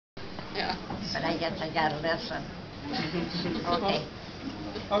Yeah. But I guess I gotta listen. Okay.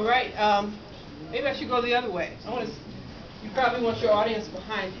 All right. Maybe I should go the other way. You probably want your audience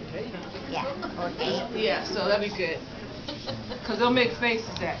behind you, right? Yeah. Okay. Yeah, so that'd be good. Because they'll make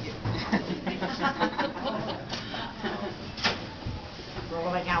faces at you.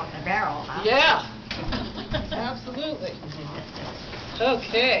 Rolling out in the barrel, huh? Yeah. Absolutely.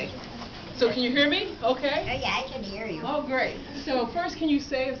 Okay. So can you hear me? Okay. Oh, yeah, I can hear you. Oh, great. So first, can you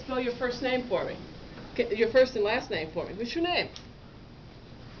spell your first name for me? Your first and last name for me. What's your name?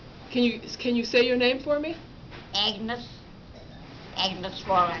 Can you say your name for me? Agnes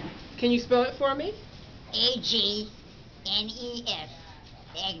Warren. Can you spell it for me? Agnes.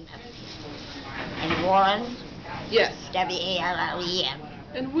 Agnes. And Warren. Yes. Wallen.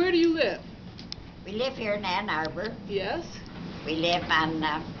 And where do you live? We live here in Ann Arbor. Yes. We live in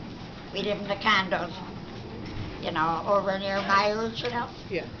the condos, over near Myers,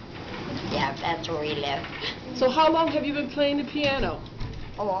 Yeah. Yeah, that's where we live. So how long have you been playing the piano?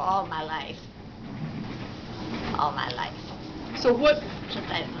 Oh, all my life. All my life. So what? Since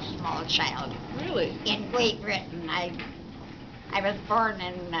I was a small child. Really? In Great Britain. I was born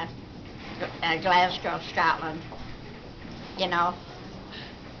in Glasgow, Scotland,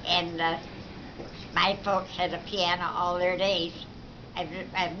 and my folks had a piano all their days.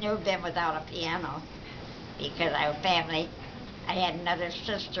 I've never been without a piano because our family, I had another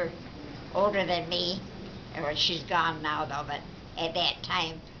sister older than me, or she's gone now though, but at that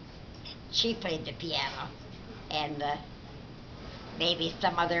time she played the piano, and maybe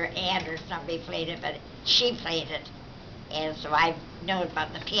some other aunt or somebody played it, but she played it, and so I've known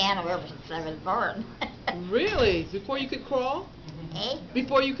about the piano ever since I was born. Really? Before you could crawl? Eh?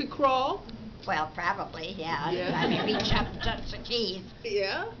 Before you could crawl? Well, probably, yeah. Yeah. I mean, reach up and touch the keys.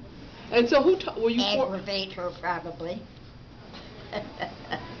 Yeah. And so were you? Aggravate her, probably.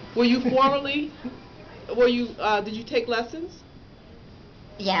 Were you formerly? Did you take lessons?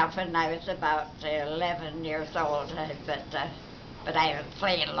 Yeah, when I was about 11 years old, but I was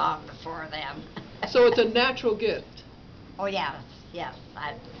playing long before then. So it's a natural gift. Oh yes.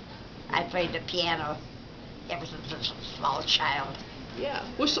 I played the piano ever since I was a small child. Yeah.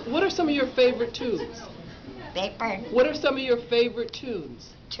 What are some of your favorite tunes? Beg pardon? What are some of your favorite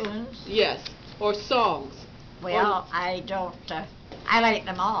tunes? Tunes? Yes. Or songs? Well, I don't. I like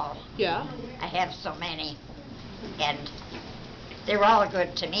them all. Yeah. I have so many, and they're all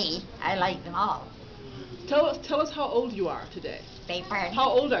good to me. I like them all. Tell us how old you are today. Beg pardon? How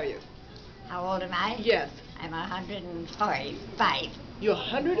old are you? How old am I? Yes. I'm 105. You're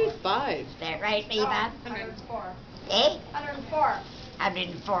 105. Is that right, Leva? 104. Eh? 104.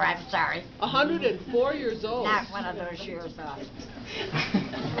 104, I'm sorry. 104 years old. Not one of those years off.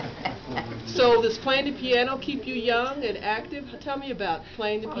 So does playing the piano keep you young and active? Tell me about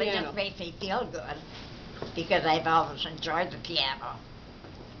playing the Well, it piano. just makes me feel good because I've always enjoyed the piano.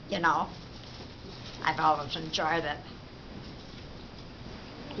 I've always enjoyed it.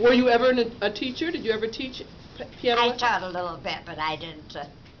 Were you ever a teacher? Did you ever teach piano? I taught a little bit, but I didn't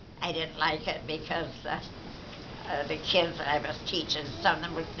like it because the kids that I was teaching, some of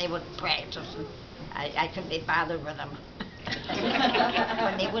them they wouldn't practice, and I couldn't be bothered with them.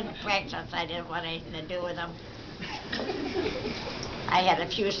 When they wouldn't practice, I didn't want anything to do with them. I had a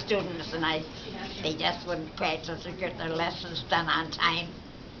few students, and they just wouldn't practice or get their lessons done on time,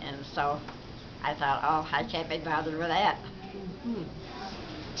 and so I thought, oh, I can't be bothered with that. Hmm.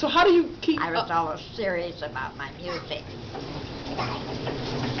 So how do you keep? I was always serious about my music.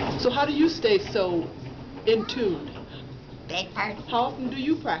 So how do you stay so in tune? Beg pardon? How often do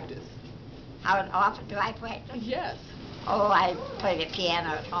you practice? How often do I practice? Yes. Oh, I play the piano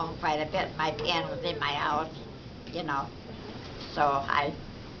at home quite a bit. My piano's in my house, So I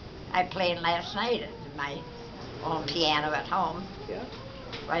played last night at my own piano at home. Yeah.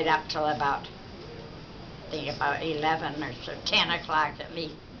 Right up till about 11 or so, 10 o'clock at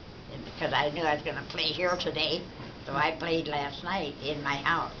least, because I knew I was going to play here today. So I played last night in my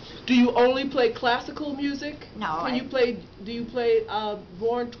house. Do you only play classical music? No. Do you play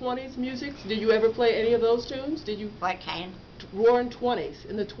Roaring Twenties music? Did you ever play any of those tunes? Did you? What kind? Roaring Twenties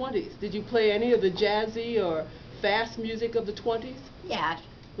in the 20s. Did you play any of the jazzy or fast music of the 20s? Yeah.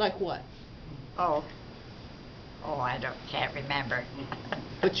 Like what? Oh, I can't remember.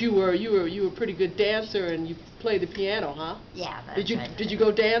 But you were a pretty good dancer, and you played the piano, huh? Yeah. That's Did you right. Did you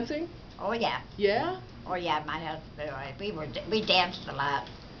go dancing? Oh yeah. Yeah. Oh yeah, my husband and I, we danced a lot.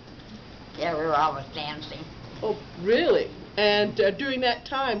 Yeah, we were always dancing. Oh, really? And during that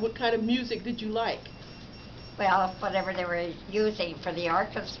time, what kind of music did you like? Well, whatever they were using for the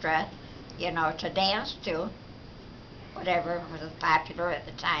orchestra, to dance to. whatever was popular at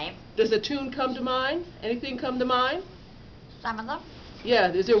the time. Does a tune come to mind? Anything come to mind? Some of them.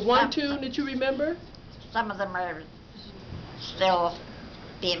 Yeah, is there one Some- tune that you remember? Some of them are still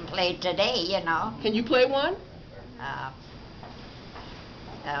being played today, you know. Can you play one? Uh,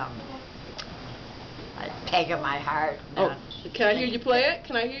 a peg of my heart. Oh, can I hear you play it?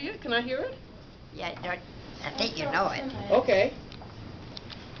 Can I hear you? Can I hear it? Yeah, I think you know it. Okay.